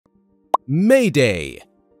Mayday!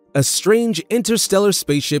 A strange interstellar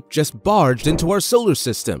spaceship just barged into our solar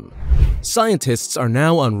system. Scientists are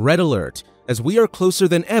now on red alert as we are closer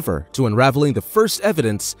than ever to unraveling the first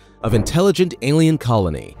evidence of intelligent alien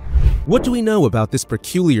colony. What do we know about this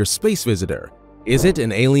peculiar space visitor? Is it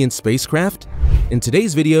an alien spacecraft? In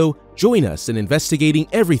today's video, join us in investigating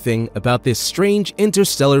everything about this strange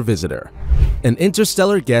interstellar visitor. An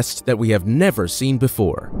interstellar guest that we have never seen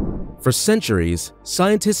before. For centuries,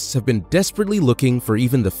 scientists have been desperately looking for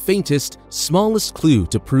even the faintest, smallest clue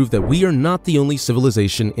to prove that we are not the only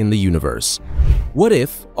civilization in the universe. What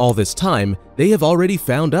if, all this time, they have already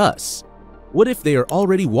found us? What if they are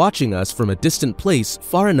already watching us from a distant place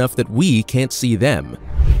far enough that we can't see them?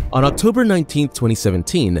 On October 19,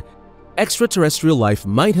 2017, extraterrestrial life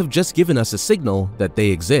might have just given us a signal that they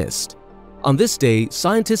exist. On this day,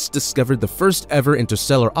 scientists discovered the first ever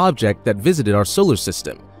interstellar object that visited our solar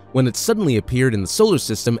system, when it suddenly appeared in the solar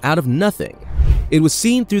system out of nothing. It was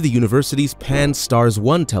seen through the university's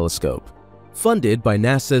Pan-STARRS-1 telescope, funded by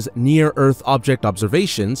NASA's Near-Earth Object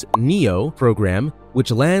Observations (NEO) program,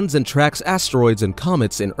 which lands and tracks asteroids and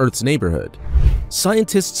comets in Earth's neighborhood.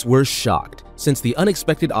 Scientists were shocked, since the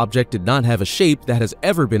unexpected object did not have a shape that has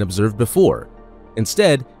ever been observed before.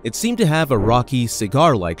 Instead, it seemed to have a rocky,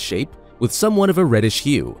 cigar-like shape with somewhat of a reddish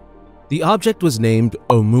hue. The object was named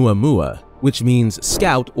Oumuamua, which means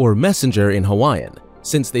scout or messenger in Hawaiian,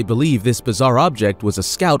 since they believe this bizarre object was a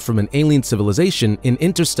scout from an alien civilization in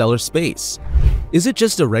interstellar space. Is it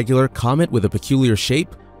just a regular comet with a peculiar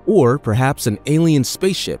shape, or perhaps an alien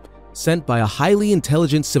spaceship sent by a highly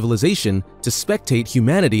intelligent civilization to spectate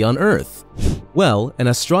humanity on Earth? Well, an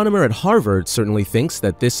astronomer at Harvard certainly thinks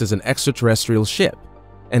that this is an extraterrestrial ship,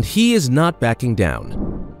 and he is not backing down.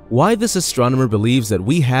 Why this astronomer believes that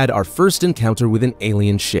we had our first encounter with an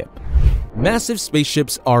alien ship. Massive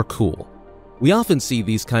spaceships are cool. We often see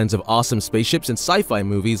these kinds of awesome spaceships in sci-fi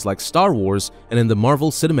movies like Star Wars and in the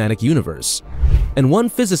Marvel Cinematic Universe. And one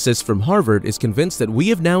physicist from Harvard is convinced that we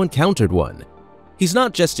have now encountered one. He's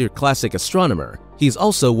not just your classic astronomer, he's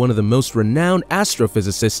also one of the most renowned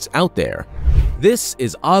astrophysicists out there. This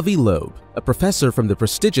is Avi Loeb, a professor from the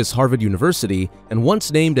prestigious Harvard University and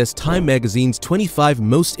once named as Time magazine's 25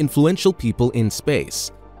 most influential people in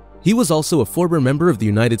space. He was also a former member of the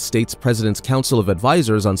United States President's Council of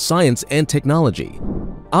Advisors on Science and Technology.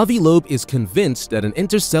 Avi Loeb is convinced that an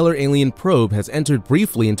interstellar alien probe has entered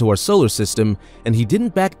briefly into our solar system, and he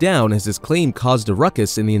didn't back down as his claim caused a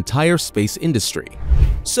ruckus in the entire space industry.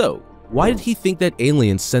 So, why did he think that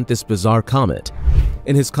aliens sent this bizarre comet?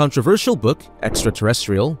 In his controversial book,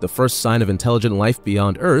 Extraterrestrial: The First Sign of Intelligent Life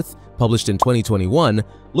Beyond Earth, published in 2021,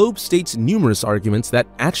 Loeb states numerous arguments that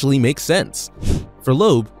actually make sense. For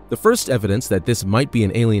Loeb, the first evidence that this might be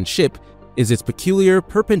an alien ship is its peculiar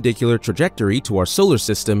perpendicular trajectory to our solar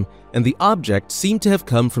system, and the object seemed to have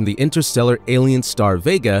come from the interstellar alien star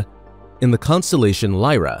Vega in the constellation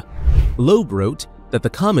Lyra. Loeb wrote that the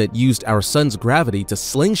comet used our sun's gravity to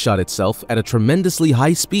slingshot itself at a tremendously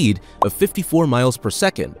high speed of 54 miles per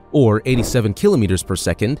second, or 87 kilometers per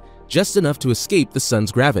second, just enough to escape the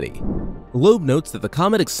sun's gravity. Loeb notes that the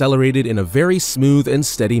comet accelerated in a very smooth and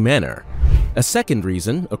steady manner. A second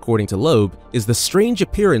reason, according to Loeb, is the strange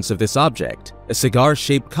appearance of this object, a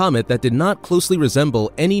cigar-shaped comet that did not closely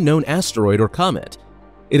resemble any known asteroid or comet.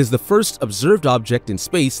 It is the first observed object in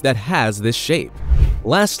space that has this shape.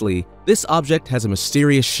 Lastly, this object has a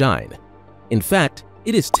mysterious shine. In fact,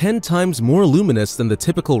 it is 10 times more luminous than the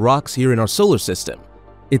typical rocks here in our solar system.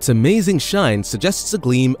 Its amazing shine suggests a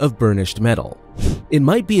gleam of burnished metal. It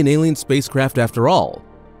might be an alien spacecraft after all,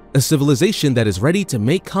 a civilization that is ready to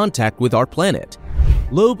make contact with our planet.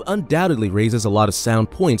 Loeb undoubtedly raises a lot of sound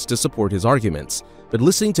points to support his arguments, but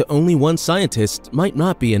listening to only one scientist might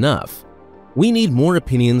not be enough. We need more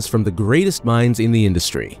opinions from the greatest minds in the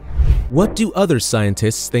industry. What do other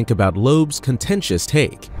scientists think about Loeb's contentious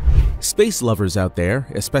take? Space lovers out there,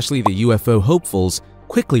 especially the UFO hopefuls,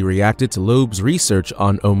 quickly reacted to Loeb's research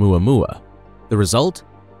on Oumuamua. The result?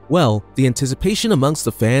 Well, the anticipation amongst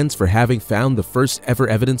the fans for having found the first ever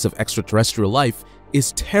evidence of extraterrestrial life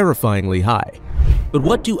is terrifyingly high. But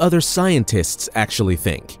what do other scientists actually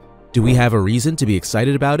think? Do we have a reason to be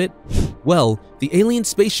excited about it? Well, the alien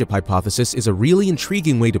spaceship hypothesis is a really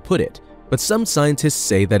intriguing way to put it, but some scientists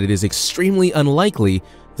say that it is extremely unlikely,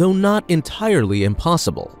 though not entirely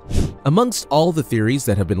impossible. Amongst all the theories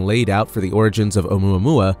that have been laid out for the origins of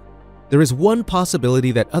Oumuamua, there is one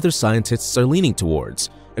possibility that other scientists are leaning towards: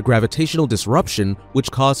 a gravitational disruption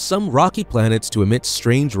which caused some rocky planets to emit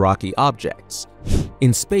strange rocky objects.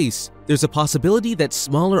 In space, there's a possibility that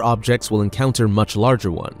smaller objects will encounter much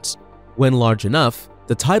larger ones. When large enough,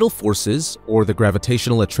 The tidal forces, or the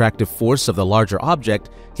gravitational attractive force of the larger object,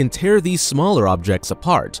 can tear these smaller objects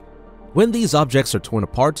apart. When these objects are torn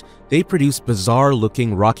apart, they produce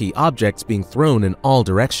bizarre-looking rocky objects being thrown in all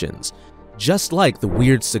directions, just like the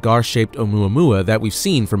weird cigar-shaped Oumuamua that we've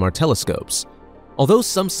seen from our telescopes. Although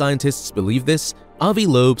some scientists believe this, Avi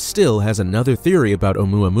Loeb still has another theory about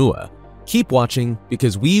Oumuamua. Keep watching,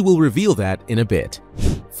 because we will reveal that in a bit.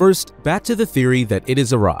 First, back to the theory that it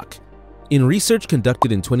is a rock. In research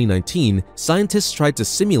conducted in 2019, scientists tried to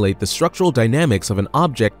simulate the structural dynamics of an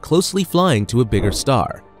object closely flying to a bigger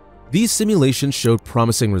star. These simulations showed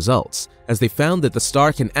promising results, as they found that the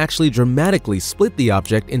star can actually dramatically split the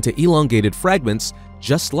object into elongated fragments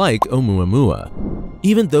just like Oumuamua.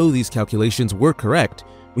 Even though these calculations were correct,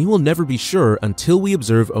 we will never be sure until we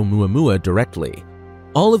observe Oumuamua directly.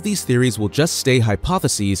 All of these theories will just stay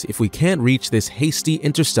hypotheses if we can't reach this hasty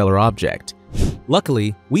interstellar object.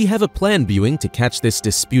 Luckily, we have a planned viewing to catch this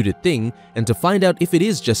disputed thing and to find out if it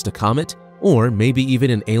is just a comet or maybe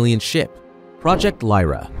even an alien ship. Project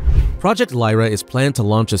Lyra. Project Lyra is planned to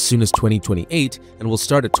launch as soon as 2028 and will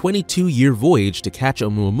start a 22-year voyage to catch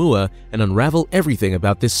Oumuamua and unravel everything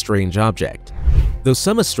about this strange object. Though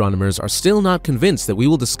some astronomers are still not convinced that we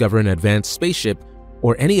will discover an advanced spaceship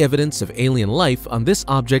or any evidence of alien life on this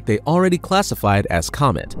object they already classified as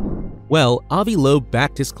comet. Well, Avi Loeb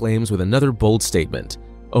backed his claims with another bold statement.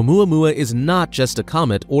 Oumuamua is not just a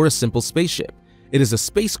comet or a simple spaceship. It is a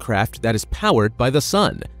spacecraft that is powered by the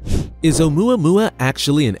sun. Is Oumuamua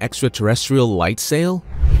actually an extraterrestrial light sail?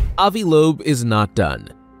 Avi Loeb is not done.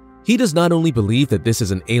 He does not only believe that this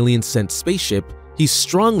is an alien-sent spaceship, he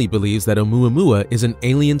strongly believes that Oumuamua is an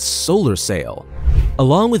alien solar sail.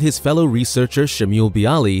 Along with his fellow researcher Shamuel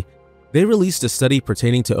Bialy, they released a study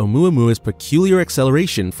pertaining to Oumuamua's peculiar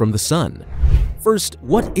acceleration from the sun. First,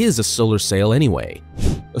 what is a solar sail anyway?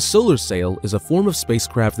 A solar sail is a form of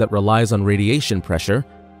spacecraft that relies on radiation pressure,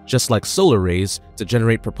 just like solar rays, to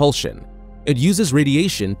generate propulsion. It uses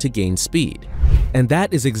radiation to gain speed. And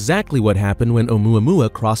that is exactly what happened when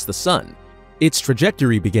Oumuamua crossed the sun. Its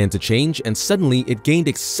trajectory began to change, and suddenly it gained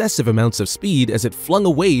excessive amounts of speed as it flung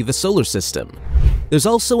away the solar system. There's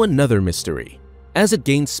also another mystery. As it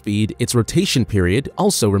gained speed, its rotation period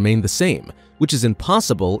also remained the same, which is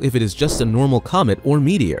impossible if it is just a normal comet or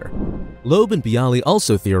meteor. Loeb and Bialy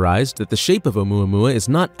also theorized that the shape of Oumuamua is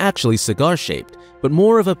not actually cigar-shaped, but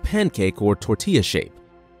more of a pancake or tortilla shape,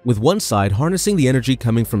 with one side harnessing the energy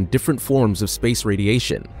coming from different forms of space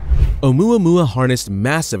radiation. Oumuamua harnessed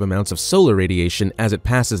massive amounts of solar radiation as it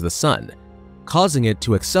passes the sun, causing it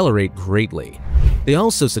to accelerate greatly. They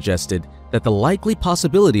also suggested that the likely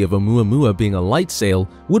possibility of Oumuamua being a light sail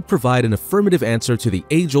would provide an affirmative answer to the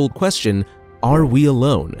age-old question, are we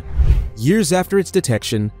alone? Years after its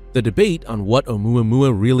detection, the debate on what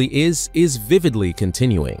Oumuamua really is vividly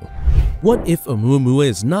continuing. What if Oumuamua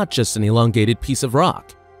is not just an elongated piece of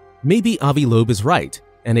rock? Maybe Avi Loeb is right,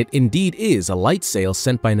 and it indeed is a light sail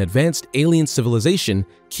sent by an advanced alien civilization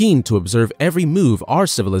keen to observe every move our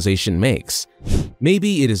civilization makes.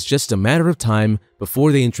 Maybe it is just a matter of time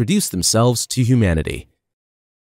before they introduce themselves to humanity.